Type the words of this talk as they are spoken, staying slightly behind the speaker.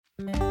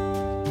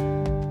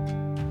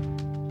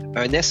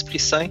Un esprit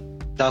sain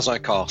dans un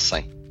corps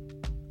sain.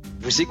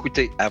 Vous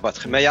écoutez à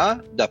votre meilleur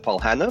de Paul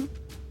Hannum.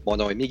 Mon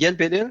nom est Miguel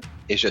Bellil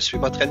et je suis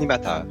votre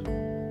animateur.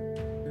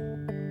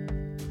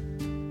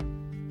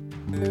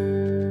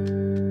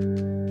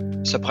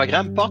 Ce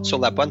programme porte sur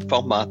la bonne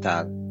forme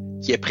mentale,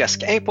 qui est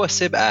presque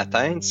impossible à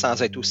atteindre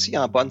sans être aussi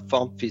en bonne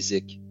forme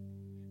physique.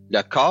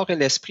 Le corps et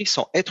l'esprit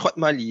sont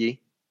étroitement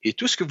liés et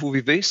tout ce que vous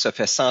vivez se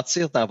fait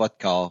sentir dans votre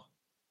corps.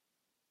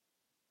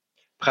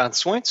 Prendre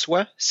soin de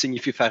soi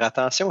signifie faire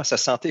attention à sa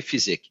santé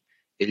physique.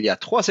 Il y a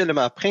 3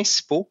 éléments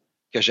principaux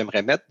que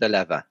j'aimerais mettre de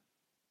l'avant.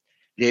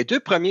 Les 2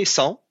 premiers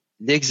sont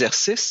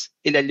l'exercice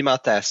et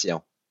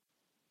l'alimentation.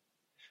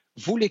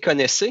 Vous les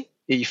connaissez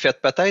et y faites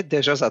peut-être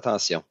déjà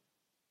attention.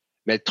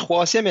 Mais le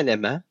 3e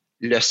élément,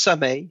 le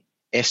sommeil,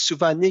 est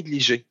souvent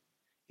négligé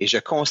et je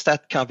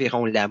constate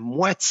qu'environ la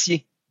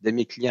moitié de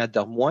mes clients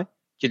dorment moins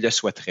qu'ils le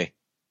souhaiteraient.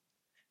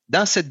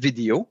 Dans cette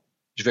vidéo,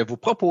 je vais vous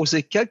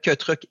proposer quelques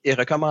trucs et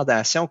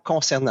recommandations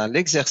concernant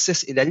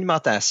l'exercice et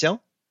l'alimentation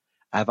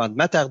avant de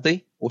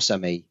m'attarder au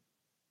sommeil.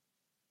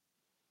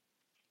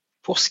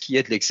 Pour ce qui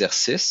est de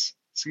l'exercice,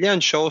 s'il y a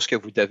une chose que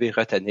vous devez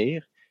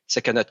retenir,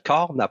 c'est que notre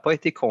corps n'a pas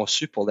été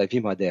conçu pour la vie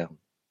moderne.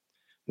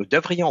 Nous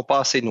devrions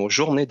passer nos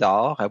journées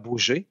dehors à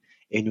bouger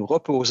et nous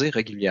reposer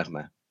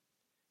régulièrement.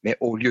 Mais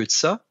au lieu de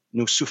ça,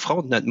 nous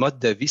souffrons de notre mode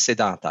de vie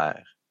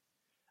sédentaire.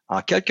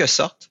 En quelque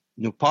sorte,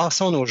 nous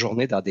passons nos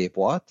journées dans des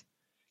boîtes,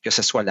 que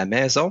ce soit la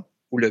maison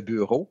ou le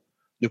bureau,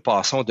 nous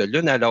passons de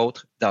l'une à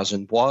l'autre dans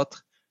une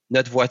boîte,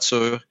 notre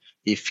voiture,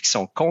 et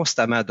fixons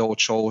constamment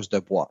d'autres choses de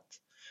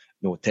boîte.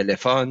 Nos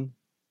téléphones,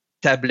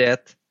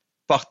 tablettes,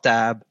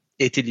 portables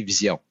et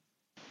télévisions.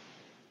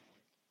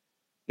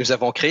 Nous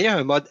avons créé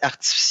un mode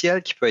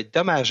artificiel qui peut être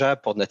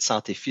dommageable pour notre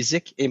santé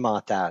physique et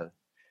mentale.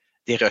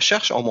 Des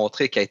recherches ont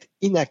montré qu'être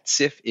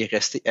inactif et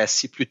rester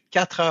assis plus de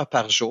 4 heures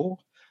par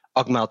jour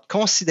augmente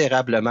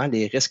considérablement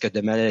les risques de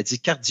maladies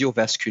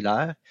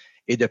cardiovasculaires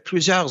et de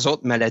plusieurs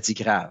autres maladies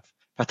graves,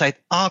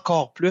 peut-être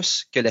encore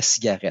plus que la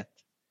cigarette.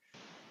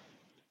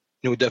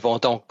 Nous devons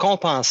donc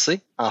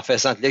compenser en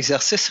faisant de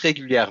l'exercice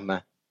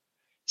régulièrement.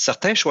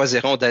 Certains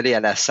choisiront d'aller à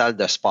la salle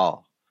de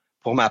sport.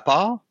 Pour ma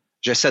part,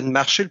 j'essaie de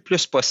marcher le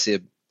plus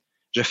possible.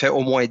 Je fais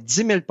au moins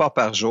 10 000 pas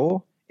par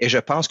jour et je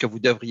pense que vous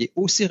devriez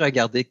aussi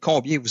regarder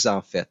combien vous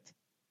en faites.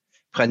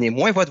 Prenez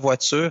moins votre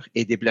voiture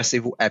et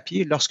déplacez-vous à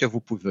pied lorsque vous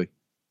pouvez.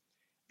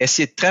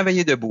 Essayez de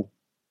travailler debout.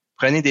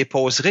 Prenez des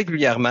pauses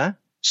régulièrement,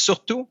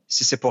 surtout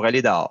si c'est pour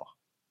aller dehors.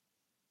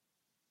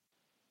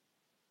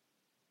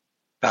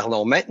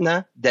 Parlons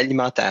maintenant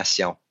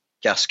d'alimentation,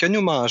 car ce que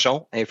nous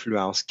mangeons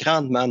influence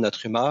grandement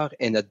notre humeur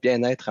et notre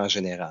bien-être en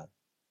général.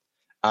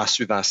 En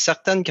suivant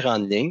certaines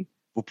grandes lignes,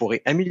 vous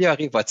pourrez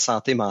améliorer votre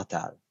santé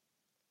mentale.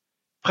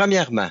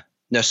 Premièrement,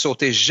 ne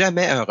sautez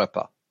jamais un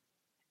repas.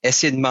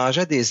 Essayez de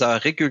manger à des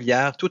heures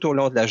régulières tout au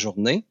long de la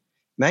journée,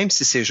 même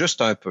si c'est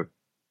juste un peu.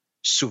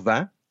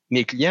 Souvent,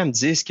 mes clients me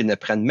disent qu'ils ne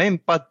prennent même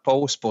pas de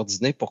pause pour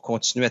dîner pour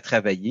continuer à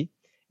travailler,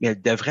 mais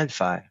ils devraient le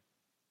faire.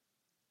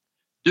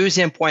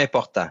 Deuxième point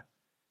important,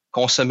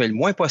 consommez le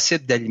moins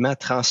possible d'aliments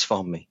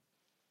transformés.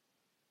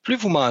 Plus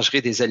vous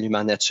mangerez des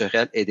aliments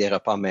naturels et des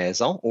repas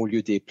maison au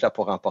lieu des plats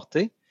pour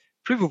emporter,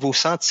 plus vous vous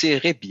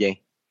sentirez bien.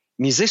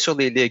 Misez sur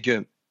les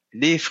légumes,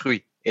 les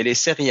fruits et les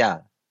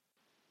céréales.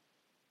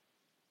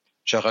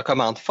 Je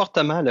recommande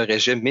fortement le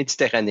régime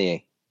méditerranéen,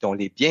 dont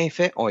les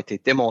bienfaits ont été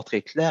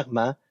démontrés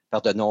clairement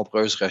par de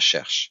nombreuses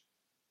recherches.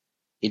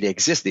 Il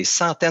existe des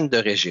centaines de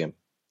régimes.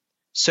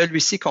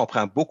 Celui-ci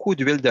comprend beaucoup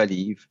d'huile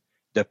d'olive,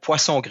 de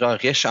poissons gras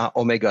riches en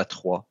oméga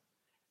 3,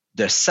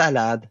 de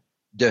salades,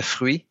 de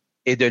fruits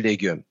et de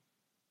légumes.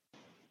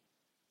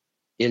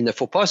 Il ne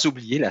faut pas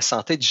oublier la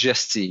santé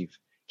digestive,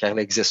 car il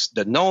existe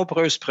de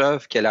nombreuses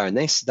preuves qu'elle a une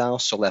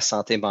incidence sur la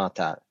santé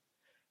mentale.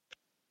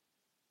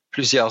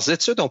 Plusieurs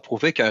études ont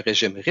prouvé qu'un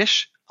régime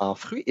riche en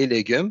fruits et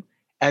légumes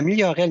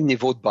améliorait le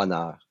niveau de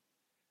bonheur.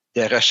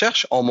 Des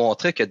recherches ont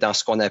montré que dans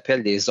ce qu'on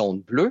appelle les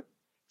zones bleues,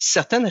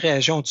 certaines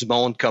régions du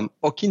monde comme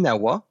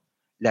Okinawa,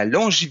 la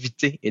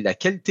longévité et la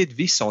qualité de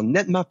vie sont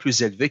nettement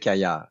plus élevées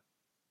qu'ailleurs.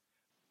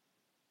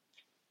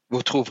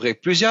 Vous trouverez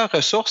plusieurs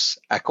ressources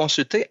à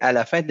consulter à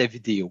la fin de la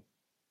vidéo.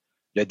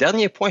 Le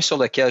dernier point sur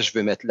lequel je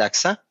veux mettre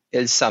l'accent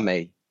est le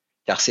sommeil,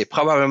 car c'est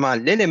probablement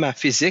l'élément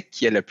physique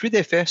qui a le plus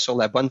d'effet sur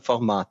la bonne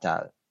forme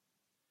mentale.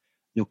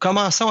 Nous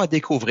commençons à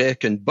découvrir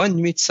qu'une bonne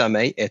nuit de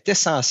sommeil est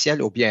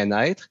essentielle au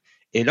bien-être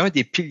et l'un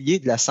des piliers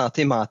de la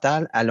santé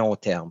mentale à long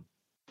terme.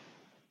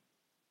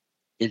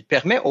 Il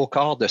permet au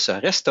corps de se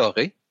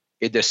restaurer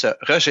et de se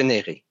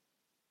régénérer.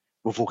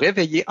 Vous vous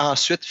réveillez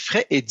ensuite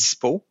frais et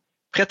dispos,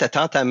 prêt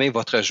à entamer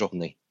votre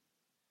journée.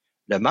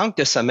 Le manque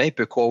de sommeil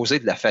peut causer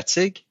de la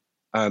fatigue,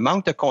 un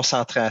manque de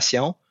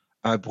concentration,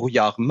 un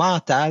brouillard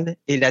mental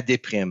et la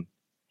déprime,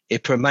 et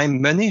peut même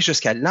mener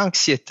jusqu'à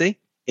l'anxiété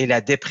et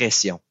la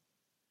dépression.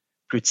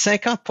 Plus de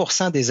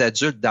 50% des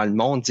adultes dans le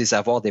monde disent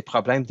avoir des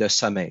problèmes de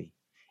sommeil,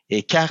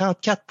 et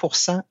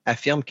 44%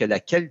 affirment que la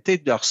qualité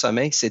de leur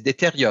sommeil s'est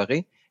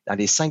détériorée dans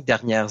les 5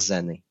 dernières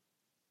années.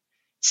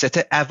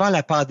 C'était avant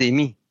la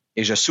pandémie,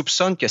 et je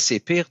soupçonne que c'est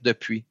pire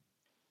depuis.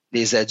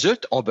 Les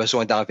adultes ont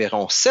besoin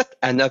d'environ 7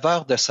 à 9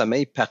 heures de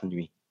sommeil par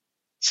nuit.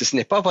 Si ce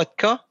n'est pas votre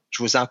cas,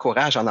 je vous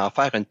encourage à en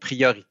faire une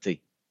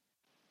priorité.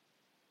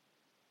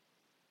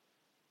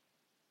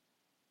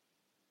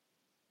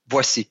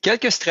 Voici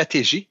quelques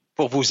stratégies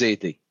pour vous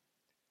aider.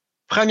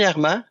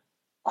 Premièrement,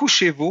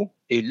 couchez-vous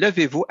et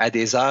levez-vous à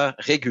des heures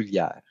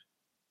régulières.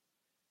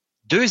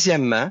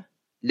 Deuxièmement,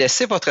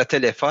 laissez votre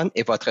téléphone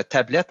et votre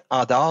tablette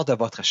en dehors de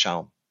votre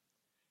chambre.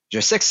 Je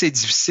sais que c'est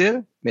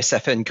difficile, mais ça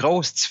fait une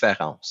grosse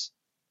différence.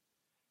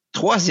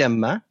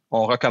 Troisièmement,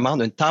 on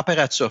recommande une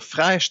température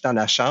fraîche dans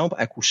la chambre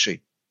à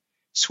coucher,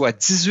 soit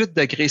 18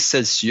 degrés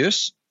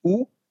Celsius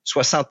ou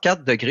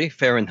 64 degrés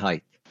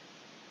Fahrenheit.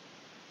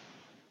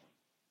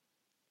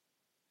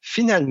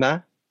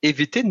 Finalement,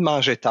 évitez de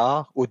manger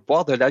tard ou de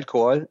boire de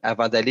l'alcool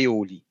avant d'aller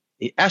au lit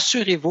et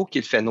assurez-vous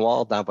qu'il fait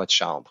noir dans votre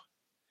chambre.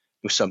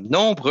 Nous sommes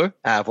nombreux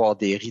à avoir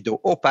des rideaux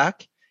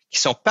opaques qui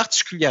sont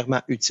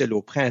particulièrement utiles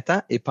au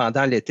printemps et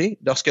pendant l'été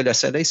lorsque le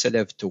soleil se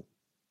lève tôt.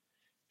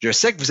 Je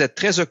sais que vous êtes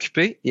très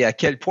occupés et à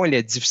quel point il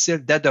est difficile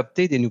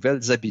d'adopter des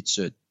nouvelles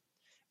habitudes.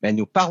 Mais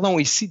nous parlons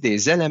ici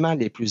des éléments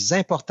les plus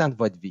importants de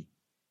votre vie: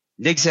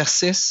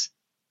 l'exercice,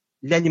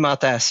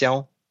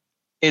 l'alimentation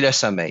et le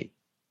sommeil.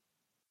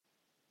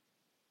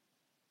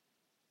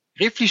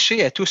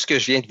 Réfléchissez à tout ce que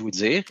je viens de vous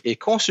dire et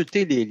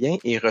consultez les liens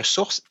et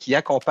ressources qui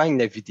accompagnent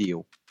la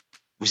vidéo.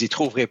 Vous y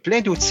trouverez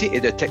plein d'outils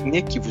et de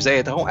techniques qui vous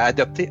aideront à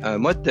adopter un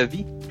mode de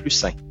vie plus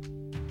sain.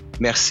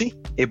 Merci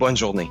et bonne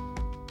journée.